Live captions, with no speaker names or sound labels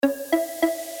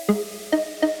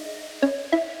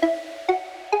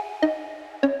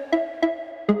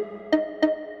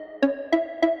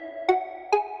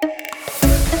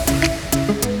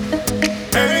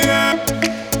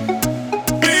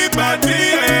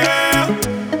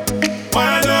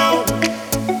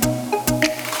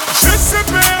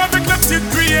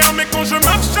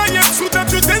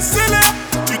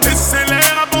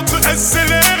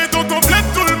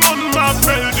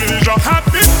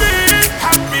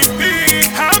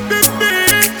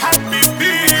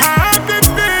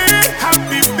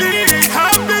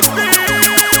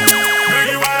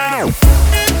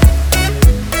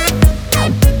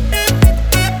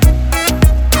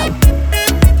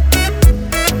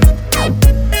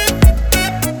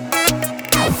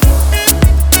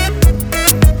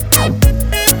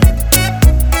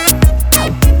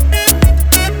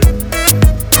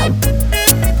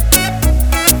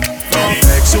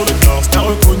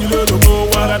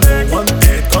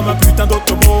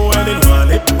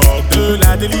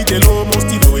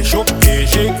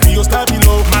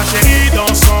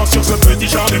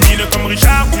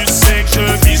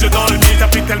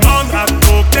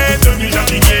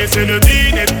c'est le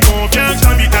dîner de con, viens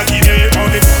j'invite à dîner.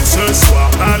 Rendez-vous ce soir,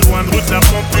 pas loin de route, la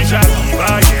pompe, puis j'arrive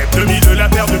à Yep. Demi de la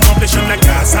paire de complétion de la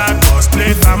casa,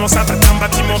 cosplay, femme en sabatin,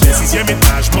 bâtiment des 6e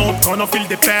étage, monte qu'on enfile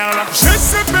des perles. Je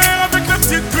sévère avec la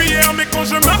petite cuillère, mais quand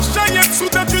je marche à Yep,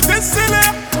 soudain tu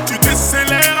décélères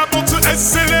avant de se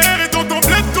SLR, et dans ton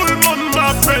bled tout le monde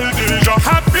m'appelle déjà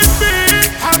Habibi,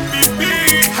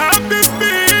 Habibi,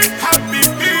 Habibi,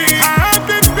 Habibi,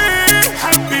 Habibi,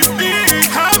 Habibi,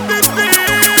 Habibi.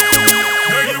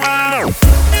 Here you are.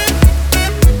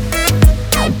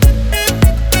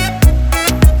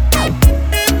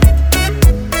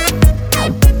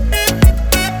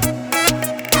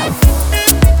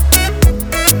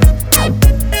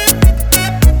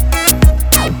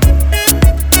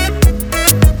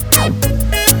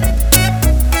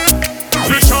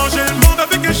 Je veux changer le monde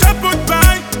avec un chapeau de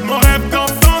paille. Mon rêve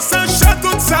d'enfance, un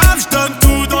château de sable. Je donne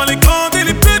tout dans les grandes et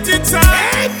les petites salles.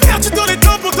 Hey, merde, tu dans les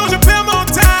temps, pourtant je perds mon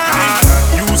time.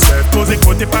 Youssef, posé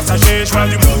côté passager, je vois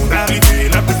du monde arriver.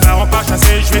 La plupart ont pas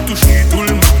chassé, je vais toucher tout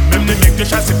le monde. Même les mecs de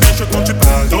chasse et pêche quand tu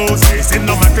parles d'oser. C'est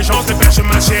normal que j'en te pêche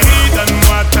ma chérie.